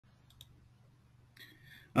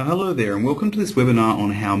Hello there and welcome to this webinar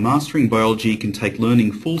on how Mastering Biology can take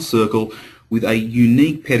learning full circle with a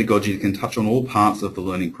unique pedagogy that can touch on all parts of the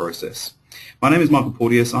learning process. My name is Michael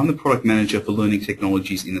Porteous. I'm the Product Manager for Learning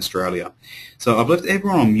Technologies in Australia. So I've left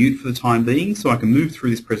everyone on mute for the time being so I can move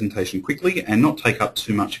through this presentation quickly and not take up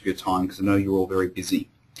too much of your time because I know you're all very busy.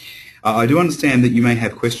 I do understand that you may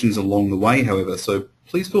have questions along the way, however, so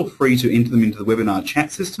please feel free to enter them into the webinar chat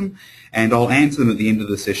system and I'll answer them at the end of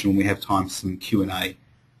the session when we have time for some Q&A.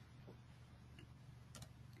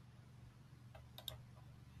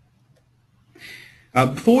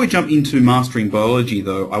 Before we jump into Mastering Biology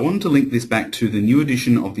though, I wanted to link this back to the new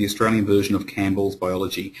edition of the Australian version of Campbell's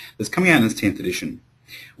Biology that's coming out in its 10th edition.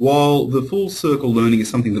 While the full circle learning is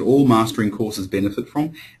something that all mastering courses benefit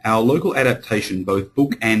from, our local adaptation, both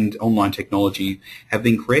book and online technology, have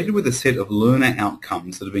been created with a set of learner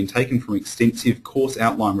outcomes that have been taken from extensive course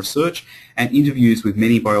outline research and interviews with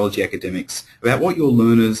many biology academics about what your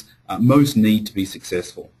learners most need to be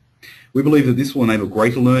successful. We believe that this will enable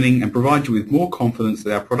greater learning and provide you with more confidence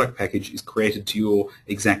that our product package is created to your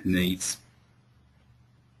exact needs.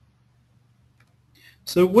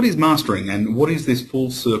 So what is mastering and what is this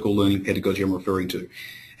full circle learning pedagogy I'm referring to?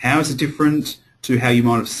 How is it different to how you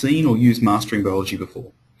might have seen or used Mastering Biology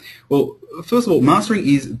before? Well, first of all, Mastering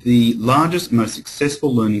is the largest, most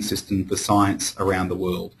successful learning system for science around the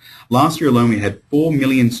world. Last year alone we had 4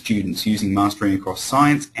 million students using Mastering across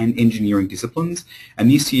science and engineering disciplines, and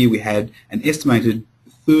this year we had an estimated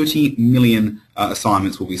 30 million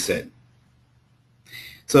assignments will be set.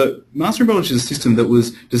 So Mastering Biology is a system that was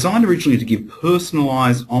designed originally to give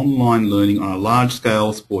personalised online learning on a large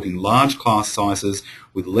scale, supporting large class sizes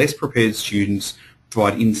with less prepared students,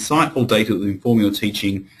 provide insightful data that will inform your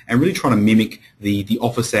teaching, and really try to mimic the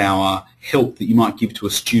office hour help that you might give to a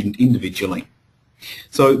student individually.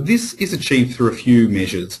 So this is achieved through a few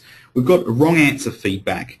measures. We've got wrong answer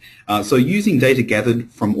feedback. So using data gathered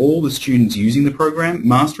from all the students using the program,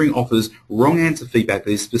 Mastering offers wrong answer feedback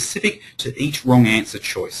that is specific to each wrong answer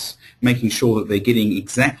choice, making sure that they're getting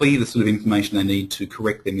exactly the sort of information they need to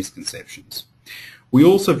correct their misconceptions. We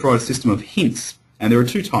also provide a system of hints. And there are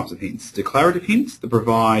two types of hints: declarative hints that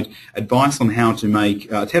provide advice on how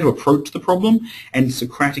to approach the problem, and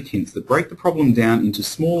Socratic hints that break the problem down into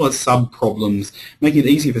smaller sub-problems, making it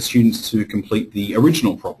easier for students to complete the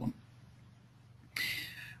original problem.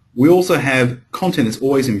 We also have content that's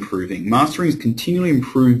always improving. Mastering is continually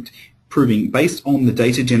improving based on the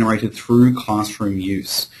data generated through classroom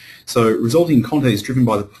use. So resulting content is driven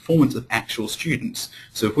by the performance of actual students.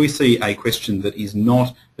 So if we see a question that is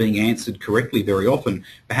not being answered correctly very often,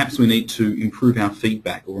 perhaps we need to improve our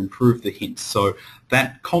feedback or improve the hints. So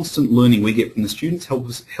that constant learning we get from the students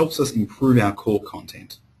helps us improve our core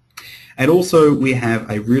content. And also we have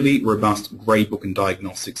a really robust gradebook and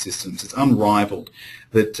diagnostic systems. It's unrivaled,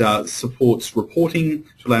 that supports reporting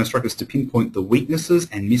to allow instructors to pinpoint the weaknesses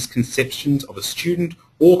and misconceptions of a student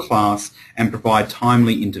or class and provide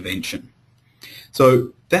timely intervention.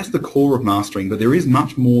 So that's the core of Mastering, but there is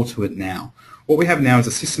much more to it now. What we have now is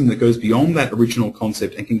a system that goes beyond that original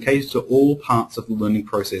concept and can cater to all parts of the learning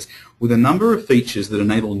process with a number of features that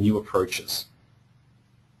enable new approaches.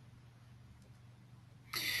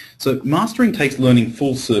 So Mastering takes learning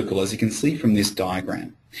full circle, as you can see from this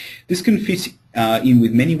diagram. This can fit in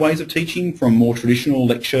with many ways of teaching, from more traditional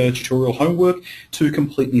lecture, tutorial, homework, to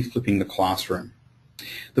completely flipping the classroom.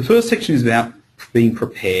 The first section is about being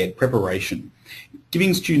prepared, preparation,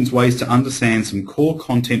 giving students ways to understand some core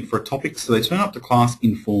content for a topic so they turn up to class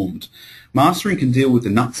informed. Mastering can deal with the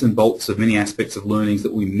nuts and bolts of many aspects of learnings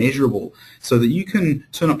that will be measurable so that you can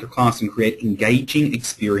turn up to class and create engaging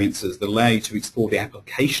experiences that allow you to explore the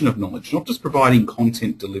application of knowledge, not just providing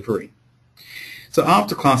content delivery. So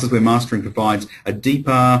after classes where Mastering provides a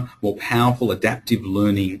deeper, more powerful adaptive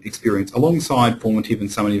learning experience alongside formative and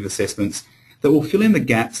summative assessments that will fill in the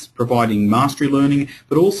gaps, providing mastery learning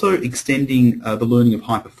but also extending the learning of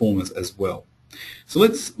high performers as well. So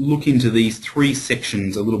let's look into these three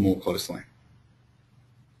sections a little more closely.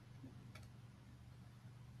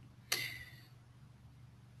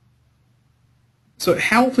 So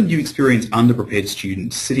how often do you experience underprepared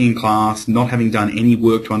students sitting in class, not having done any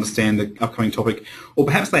work to understand the upcoming topic, or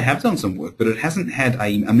perhaps they have done some work but it hasn't had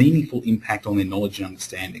a meaningful impact on their knowledge and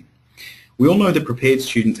understanding? We all know that prepared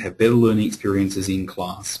students have better learning experiences in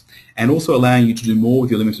class, and also allowing you to do more with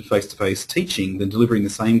your limited face-to-face teaching than delivering the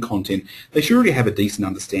same content they should already have a decent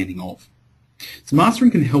understanding of. So Mastering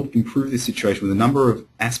can help improve this situation with a number of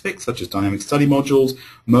aspects such as dynamic study modules,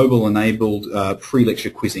 mobile-enabled pre-lecture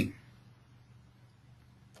quizzing.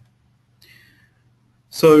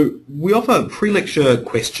 So we offer pre-lecture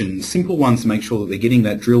questions, simple ones to make sure that they're getting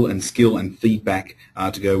that drill and skill and feedback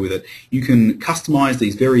to go with it. You can customize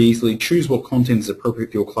these very easily, choose what content is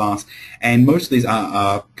appropriate for your class, and most of these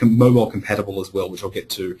are mobile compatible as well, which I'll get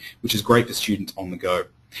to, which is great for students on the go.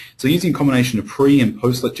 So using a combination of pre- and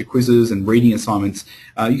post-lecture quizzes and reading assignments,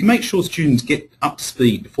 you can make sure students get up to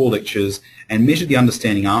speed before lectures and measure the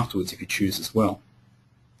understanding afterwards if you choose as well.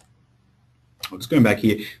 I'm just going back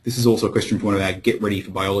here. This is also a question from one of our Get Ready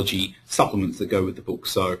for Biology supplements that go with the book.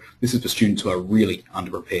 So this is for students who are really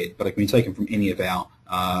underprepared, but it can be taken from any of our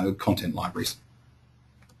content libraries.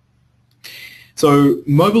 So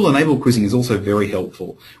mobile-enabled quizzing is also very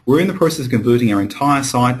helpful. We're in the process of converting our entire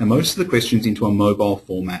site and most of the questions into a mobile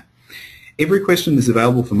format. Every question that's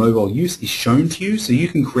available for mobile use is shown to you, so you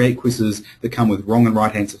can create quizzes that come with wrong and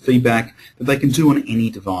right answer feedback that they can do on any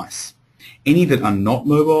device. Any that are not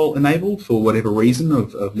mobile enabled for whatever reason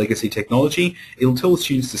of legacy technology, it'll tell the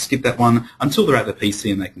students to skip that one until they're at the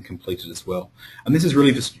PC and they can complete it as well. And this is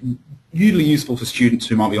really usually useful for students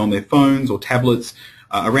who might be on their phones or tablets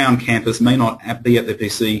around campus, may not be at their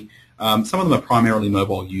PC. Some of them are primarily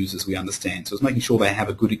mobile users, we understand, so it's making sure they have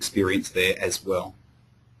a good experience there as well.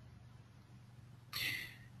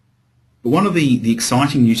 But one of the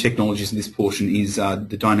exciting new technologies in this portion is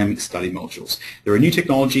the dynamic study modules. They're a new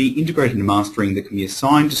technology integrated into mastering that can be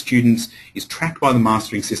assigned to students, is tracked by the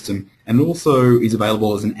mastering system, and it also is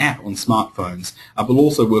available as an app on smartphones, but will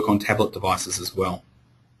also work on tablet devices as well.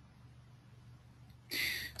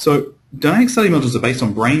 So dynamic study modules are based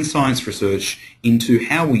on brain science research into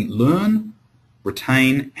how we learn,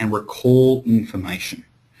 retain, and recall information.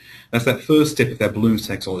 That's that first step of that Bloom's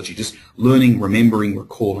taxonomy, just learning, remembering,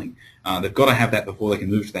 recalling. They've got to have that before they can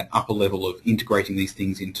move to that upper level of integrating these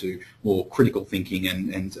things into more critical thinking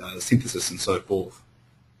and synthesis and so forth.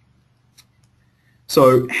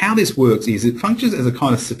 So how this works is it functions as a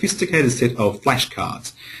kind of sophisticated set of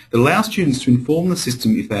flashcards that allow students to inform the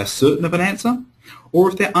system if they are certain of an answer, or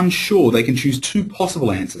if they're unsure, they can choose two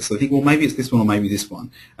possible answers. So they think, well, maybe it's this one or maybe this one.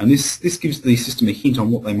 And this gives the system a hint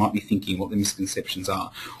on what they might be thinking, what their misconceptions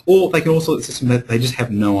are. Or they can also let the system that they just have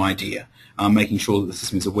no idea, making sure that the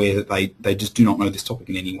system is aware that they just do not know this topic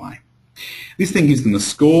in any way. This then gives them a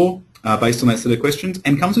score based on that set of questions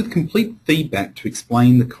and comes with complete feedback to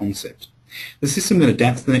explain the concept. The system then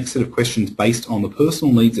adapts the next set of questions based on the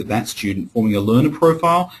personal needs of that student, forming a learner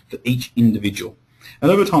profile for each individual. And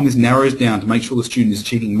over time this narrows down to make sure the student is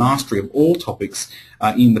achieving mastery of all topics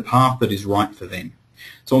in the path that is right for them.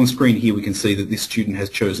 So on the screen here we can see that this student has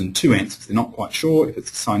chosen two answers. They're not quite sure if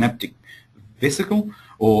it's a synaptic vesicle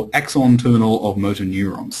or axon terminal of motor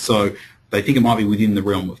neurons. So they think it might be within the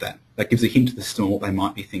realm of that. That gives a hint to the system of what they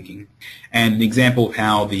might be thinking. And an example of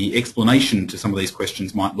how the explanation to some of these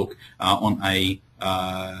questions might look on a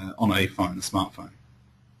phone, a smartphone.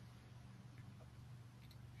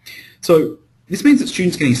 So this means that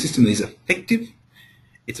students getting a system that is effective,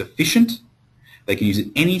 it's efficient, they can use it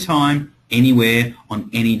anytime, anywhere, on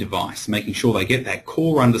any device, making sure they get that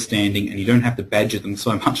core understanding and you don't have to badger them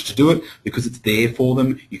so much to do it because it's there for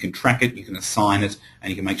them, you can track it, you can assign it, and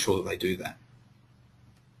you can make sure that they do that.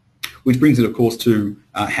 Which brings it, of course, to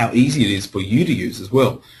how easy it is for you to use as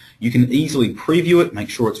well. You can easily preview it, make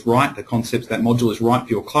sure it's right, the concepts, that module is right for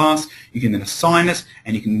your class. You can then assign it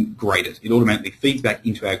and you can grade it. It automatically feeds back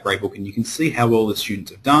into our gradebook and you can see how well the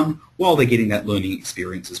students have done while they're getting that learning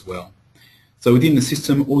experience as well. So within the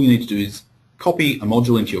system, all you need to do is copy a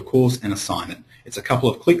module into your course and assign it. It's a couple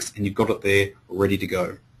of clicks and you've got it there ready to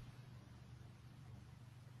go.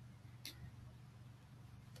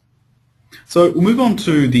 So we'll move on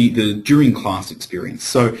to the during class experience.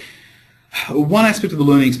 So one aspect of the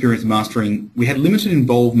learning experience of mastering, we had limited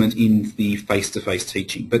involvement in the face-to-face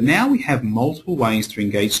teaching, but now we have multiple ways to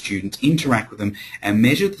engage students, interact with them, and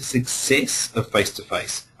measure the success of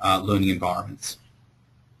face-to-face learning environments.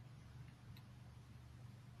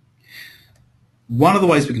 One of the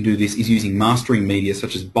ways we can do this is using mastering media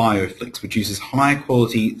such as BioFlix, which uses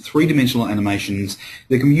high-quality three-dimensional animations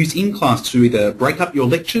that can be used in class to either break up your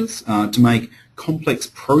lectures, to make complex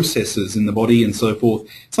processes in the body and so forth,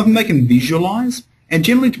 something they can visualize, and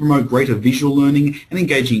generally to promote greater visual learning and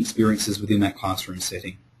engaging experiences within that classroom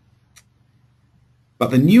setting. But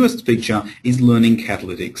the newest feature is Learning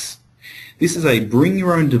Catalytics. This is a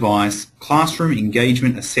bring-your-own-device classroom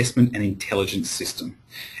engagement, assessment and intelligence system.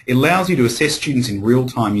 It allows you to assess students in real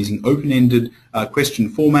time using open-ended question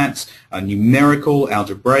formats, numerical,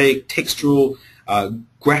 algebraic, textual,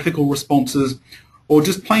 graphical responses, or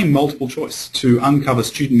just plain multiple choice to uncover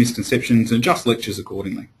student misconceptions and adjust lectures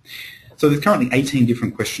accordingly. So there's currently 18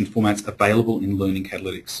 different question formats available in Learning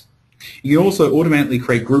Catalytics. You can also automatically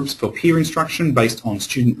create groups for peer instruction based on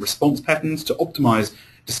student response patterns to optimize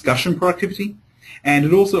discussion productivity, and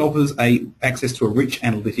it also offers access to a rich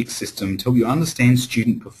analytics system to help you understand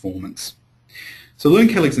student performance. So Learn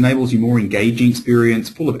Catalytics enables you more engaging experience,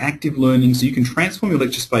 full of active learning, so you can transform your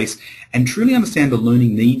lecture space and truly understand the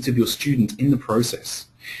learning needs of your students in the process.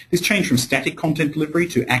 This change from static content delivery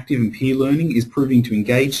to active and peer learning is proving to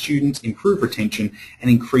engage students, improve retention,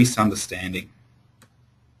 and increase understanding.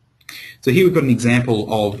 So here we've got an example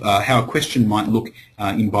of how a question might look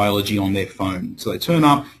in biology on their phone. So they turn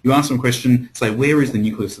up, you ask them a question, say, where is the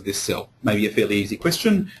nucleus of this cell? Maybe a fairly easy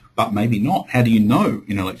question, but maybe not. How do you know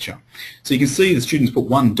in a lecture? So you can see the students put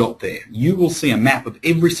one dot there. You will see a map of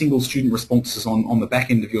every single student responses on the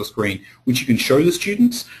back end of your screen, which you can show the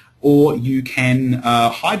students, or you can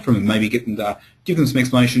hide from them, maybe get them to give them some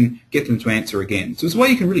explanation, get them to answer again. So it's a way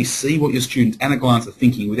you can really see what your students at a glance are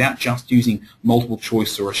thinking without just using multiple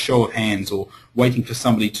choice or a show of hands or waiting for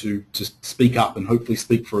somebody to speak up and hopefully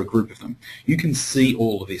speak for a group of them. You can see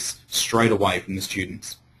all of this straight away from the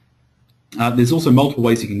students. There's also multiple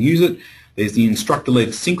ways you can use it. There's the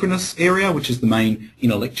instructor-led synchronous area, which is the main in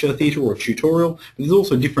a lecture theatre or a tutorial. But there's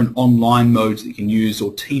also different online modes that you can use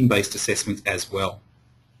or team-based assessments as well.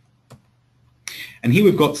 And here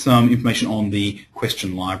we've got some information on the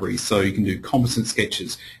question library. So you can do composite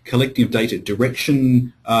sketches, collecting of data,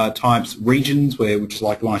 direction types, regions, which is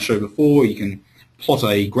like the one I showed before. You can plot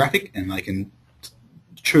a graphic and they can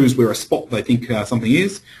choose where a spot they think something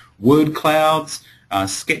is, word clouds,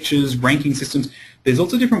 sketches, ranking systems. There's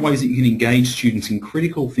lots of different ways that you can engage students in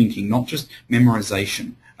critical thinking, not just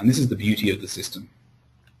memorization. And this is the beauty of the system.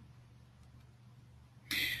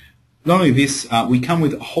 Not only this, we come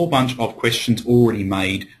with a whole bunch of questions already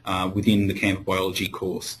made within the Campbell Biology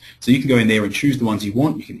course. So you can go in there and choose the ones you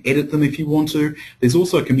want. You can edit them if you want to. There's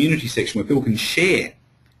also a community section where people can share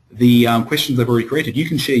the questions they've already created. You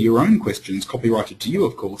can share your own questions, copyrighted to you,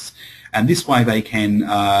 of course, and this way they can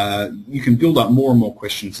you can build up more and more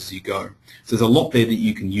questions as you go. So there's a lot there that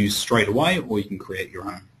you can use straight away, or you can create your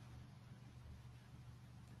own.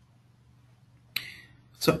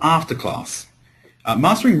 So after class.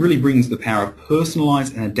 Mastering really brings the power of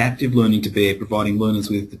personalised and adaptive learning to bear, providing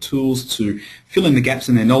learners with the tools to fill in the gaps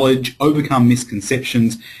in their knowledge, overcome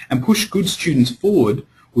misconceptions, and push good students forward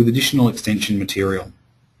with additional extension material.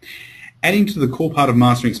 Adding to the core part of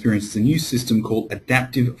mastering experience is a new system called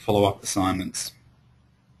adaptive follow-up assignments.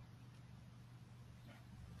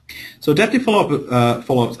 So adaptive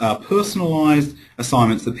follow-ups are personalised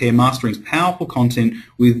assignments that pair Mastering's powerful content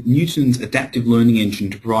with Newton's adaptive learning engine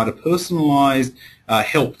to provide a personalised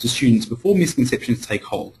help to students before misconceptions take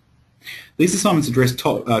hold. These assignments address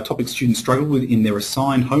topics students struggle with in their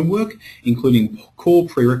assigned homework, including core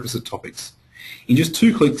prerequisite topics. In just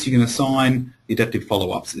 2 clicks you can assign the adaptive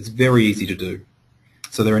follow-ups. It's very easy to do.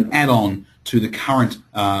 So they're an add-on to the current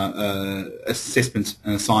assessment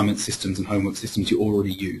and assignment systems and homework systems you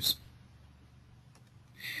already use.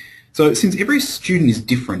 So since every student is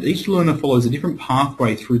different, each learner follows a different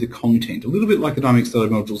pathway through the content, a little bit like the dynamic study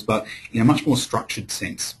modules, but in a much more structured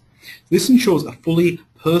sense. This ensures a fully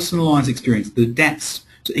personalised experience that adapts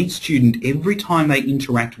to each student every time they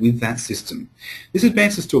interact with that system. This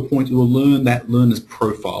advances to a point where we'll learn that learner's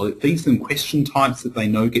profile. It feeds them question types that they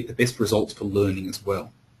know get the best results for learning as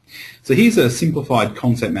well. So here's a simplified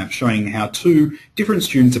concept map showing how 2 different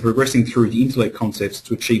students are progressing through the intellect concepts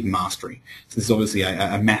to achieve mastery. So this is obviously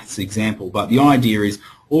a maths example, but the idea is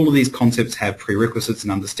all of these concepts have prerequisites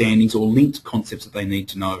and understandings or linked concepts that they need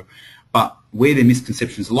to know. But where their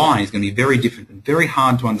misconceptions lie is going to be very different and very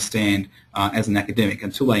hard to understand as an academic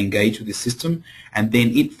until they engage with this system, and then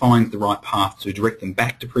it finds the right path to direct them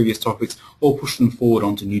back to previous topics or push them forward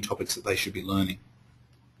onto new topics that they should be learning.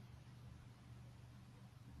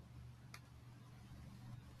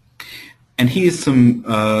 And here's an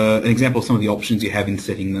example of some of the options you have in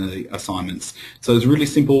setting the assignments. So it's really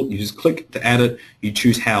simple. You just click to add it. You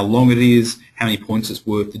choose how long it is, how many points it's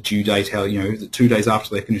worth, the due date, is it 2 days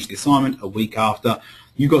after they finish the assignment, a week after.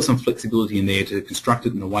 You've got some flexibility in there to construct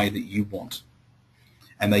it in the way that you want.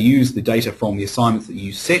 And they use the data from the assignments that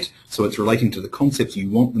you set, so it's relating to the concepts you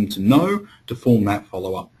want them to know to form that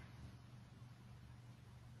follow-up.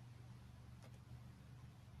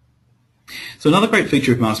 So another great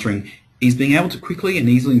feature of Mastering is being able to quickly and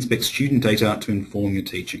easily inspect student data to inform your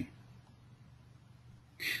teaching.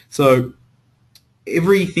 So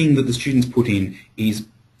everything that the students put in is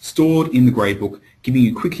stored in the gradebook, giving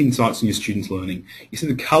you quick insights on your students' learning. You see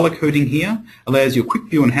the colour coding here allows you a quick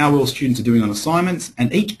view on how well students are doing on assignments,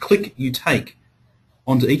 and each click you take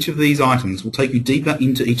onto each of these items will take you deeper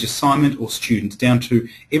into each assignment or student, down to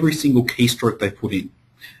every single keystroke they put in.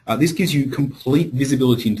 This gives you complete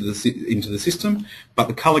visibility into the system, but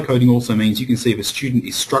the color coding also means you can see if a student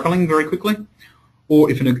is struggling very quickly or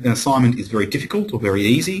if an assignment is very difficult or very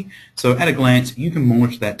easy. So at a glance, you can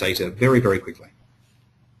monitor that data very, very quickly.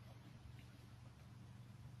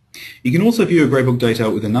 You can also view your gradebook data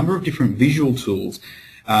with a number of different visual tools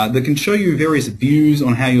that can show you various views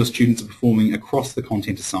on how your students are performing across the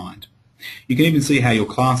content assigned. You can even see how your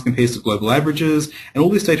class compares to global averages, and all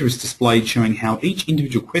this data is displayed showing how each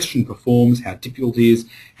individual question performs, how difficult it is,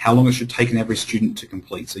 how long it should take an average student to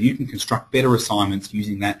complete. So you can construct better assignments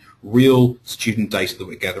using that real student data that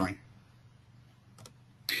we're gathering.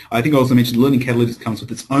 I think I also mentioned Learning Catalytics comes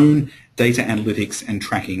with its own data analytics and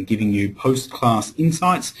tracking, giving you post-class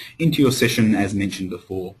insights into your session as mentioned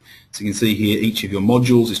before. So you can see here each of your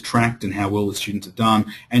modules is tracked and how well the students have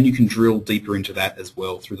done, and you can drill deeper into that as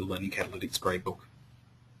well through the Learning Catalytics gradebook.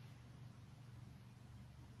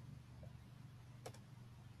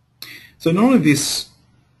 So not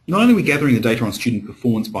only are we gathering the data on student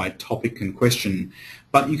performance by topic and question,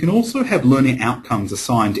 but you can also have learning outcomes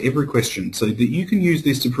assigned to every question so that you can use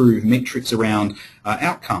this to prove metrics around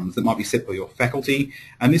outcomes that might be set by your faculty,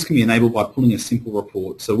 and this can be enabled by pulling a simple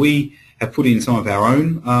report. So we have put in some of our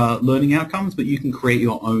own learning outcomes, but you can create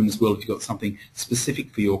your own as well if you've got something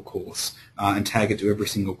specific for your course and tag it to every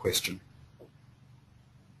single question.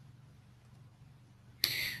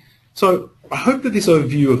 So I hope that this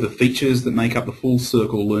overview of the features that make up the full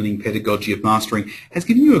circle learning pedagogy of mastering has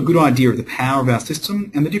given you a good idea of the power of our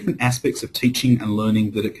system and the different aspects of teaching and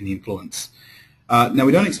learning that it can influence. Now,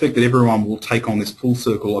 we don't expect that everyone will take on this full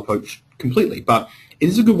circle approach completely, but it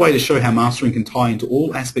is a good way to show how mastering can tie into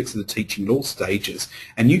all aspects of the teaching at all stages,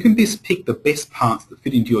 and you can best pick the best parts that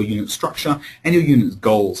fit into your unit structure and your unit's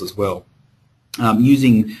goals as well.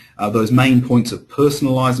 Using those main points of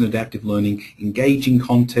personalised and adaptive learning, engaging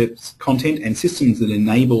content and systems that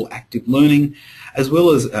enable active learning, as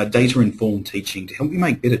well as data-informed teaching to help you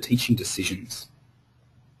make better teaching decisions.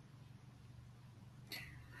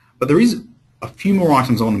 But there is a few more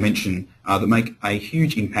items I want to mention that make a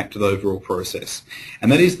huge impact to the overall process, and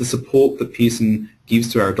that is the support that Pearson gives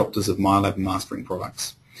to our adopters of MyLab and Mastering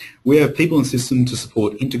products. We have people and systems to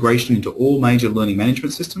support integration into all major learning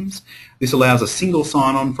management systems. This allows a single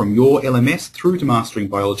sign-on from your LMS through to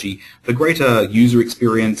MasteringBiology for greater user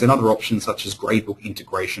experience and other options such as gradebook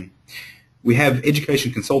integration. We have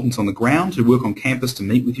education consultants on the ground who work on campus to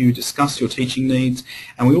meet with you, discuss your teaching needs,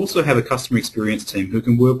 and we also have a customer experience team who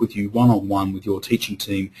can work with you one-on-one with your teaching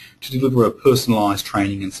team to deliver a personalised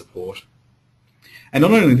training and support. And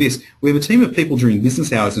not only this, we have a team of people during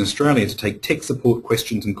business hours in Australia to take tech support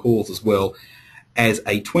questions and calls, as well as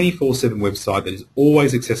a 24/7 website that is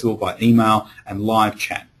always accessible by email and live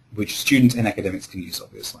chat, which students and academics can use,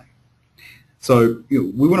 obviously. So we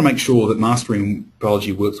want to make sure that Mastering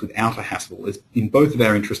Biology works without a hassle. It's in both of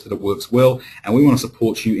our interests that it works well, and we want to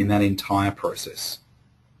support you in that entire process.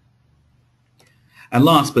 And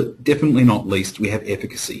last but definitely not least, we have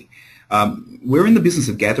efficacy. We're in the business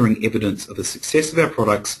of gathering evidence of the success of our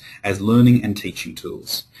products as learning and teaching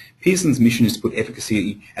tools. Pearson's mission is to put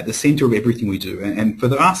efficacy at the centre of everything we do, and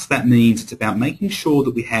for us that means it's about making sure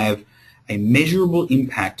that we have a measurable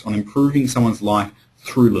impact on improving someone's life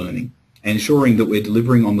through learning and ensuring that we're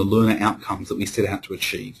delivering on the learner outcomes that we set out to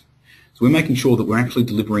achieve. So we're making sure that we're actually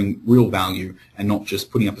delivering real value and not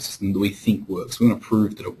just putting up a system that we think works. We want to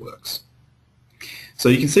prove that it works. So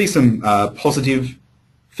you can see some positive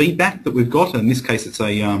feedback that we've got. In this case, it's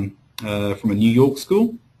from a New York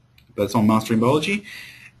school, but it's on Mastering Biology.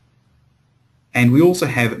 And we also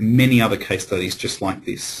have many other case studies just like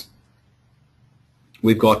this.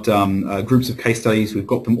 We've got groups of case studies. We've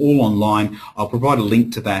got them all online. I'll provide a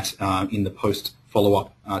link to that in the post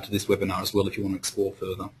follow-up to this webinar as well if you want to explore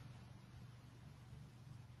further.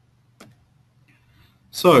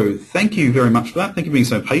 So thank you very much for that. Thank you for being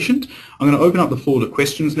so patient. I'm going to open up the floor to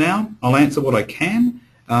questions now. I'll answer what I can.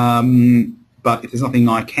 But if there's nothing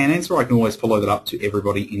I can answer, I can always follow that up to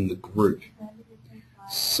everybody in the group.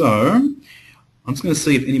 So I'm just going to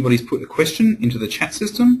see if anybody's put a question into the chat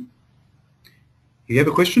system. If you have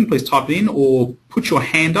a question, please type it in or put your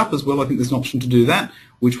hand up as well. I think there's an option to do that,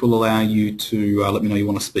 which will allow you to let me know you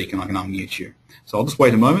want to speak and I can unmute you. So I'll just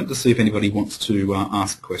wait a moment to see if anybody wants to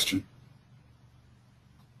ask a question.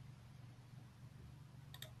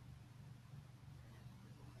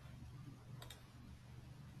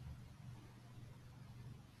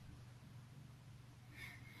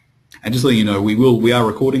 And just so you know, we are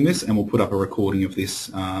recording this, and we'll put up a recording of this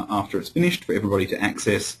after it's finished for everybody to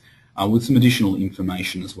access with some additional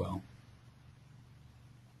information as well.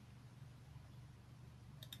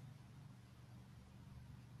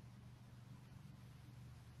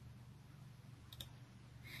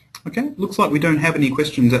 Okay, looks like we don't have any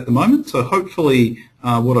questions at the moment, so hopefully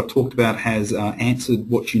what I've talked about has answered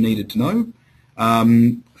what you needed to know.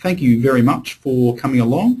 Thank you very much for coming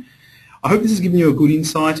along. I hope this has given you a good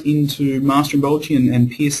insight into Mastering Biology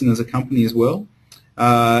and Pearson as a company as well.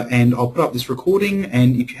 And I'll put up this recording,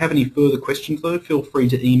 and if you have any further questions though, feel free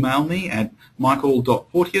to email me at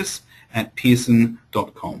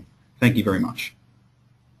michael.porteous@pearson.com. Thank you very much.